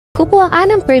Kukuha ka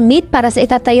ng permit para sa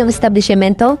itatayong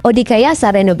establishmento o di kaya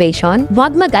sa renovation?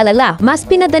 Huwag mag-alala, mas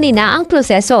pinadali na ang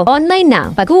proseso. Online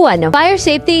na pagkuha ng Fire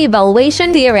Safety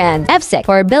Evaluation Clearance FSIS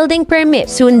for building permit.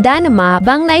 Sundan ang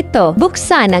mahabang na ito.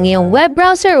 Buksan ang iyong web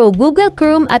browser o Google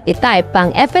Chrome at itype pang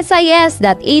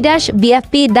fsis.e-bfp.com.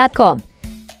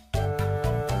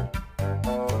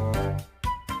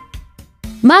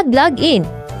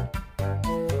 Mag-login.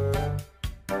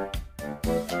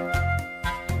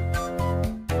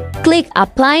 Click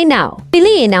Apply Now.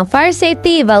 Piliin ang Fire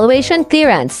Safety Evaluation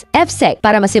Clearance FSIS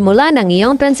para masimulan ang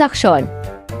iyong transaksyon.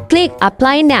 Click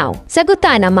Apply Now.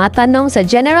 Sagutan ang mga tanong sa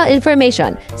General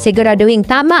Information. Siguraduhin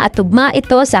tama at tugma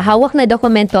ito sa hawak na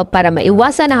dokumento para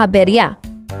maiwasan ang haberya.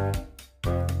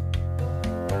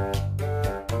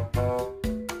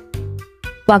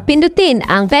 Huwag pindutin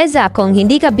ang PEZA kung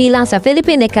hindi ka bilang sa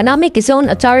Philippine Economic Zone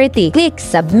Authority. Click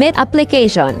Submit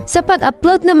Application. Sa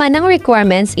pag-upload naman ng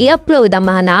requirements, i-upload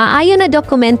ang mga naaayon na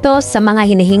dokumento sa mga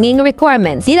hinihinging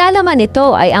requirements. Nilalaman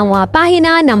nito ay ang mga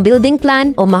pahina ng building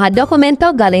plan o mga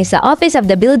dokumento galing sa Office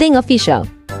of the Building Official.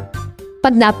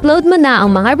 Pag na-upload mo na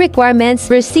ang mga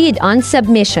requirements, proceed on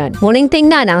submission. Muling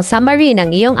tingnan ang summary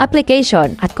ng iyong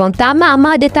application at kung tama ang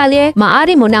mga detalye,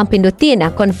 maaari mo nang pindutin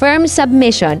ang Confirm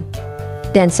Submission.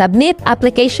 Then submit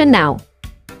application now.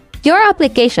 Your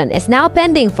application is now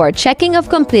pending for checking of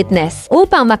completeness.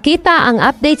 Upang makita ang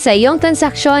update sa iyong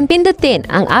transaksyon, pindutin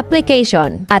ang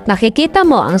application at makikita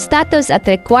mo ang status at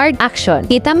required action.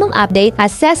 Kita mong update,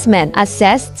 assessment,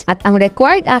 assessed, at ang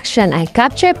required action ay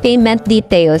capture payment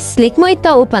details. Click mo ito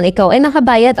upang ikaw ay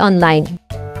nakabayad online.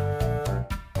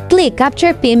 Click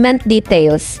Capture Payment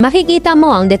Details. Makikita mo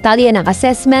ang detalye ng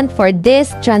assessment for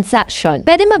this transaction.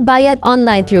 Pwede magbayad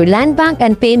online through Land Bank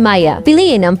and PayMaya.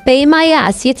 Piliin ang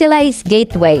PayMaya as Utilized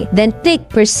Gateway. Then click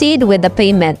Proceed with the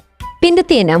payment.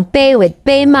 Pindutin ang Pay with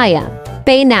PayMaya.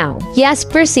 Pay now. Yes,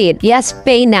 proceed. Yes,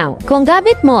 pay now. Kung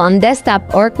gamit mo ang desktop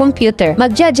or computer,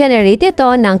 mag-generate ito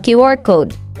ng QR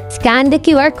code. Scan the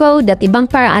QR code at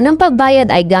ibang paraan ng pagbayad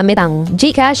ay gamit ang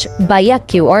GCash via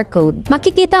QR code.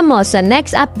 Makikita mo sa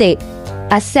next update,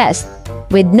 assessed,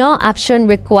 with no option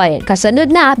required.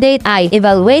 Kasunod na update ay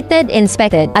evaluated,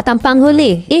 inspected, at ang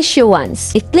panghuli,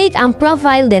 issuance. I-click ang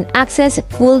profile then access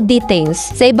full details.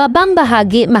 Sa ibabang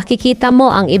bahagi, makikita mo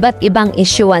ang iba't ibang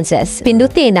issuances.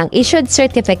 Pindutin ang issued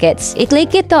certificates.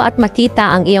 I-click ito at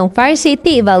makita ang iyong Fire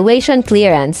Safety Evaluation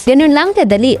Clearance. Ganun lang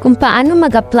kadali kung paano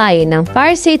mag-apply ng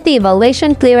Fire Safety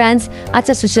Evaluation Clearance at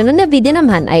sa susunod na video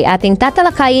naman ay ating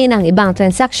tatalakayin ang ibang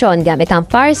transaksyon gamit ang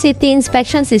Fire Safety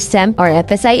Inspection System or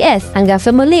FSIS. Hanggang sa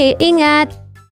muli, ingat!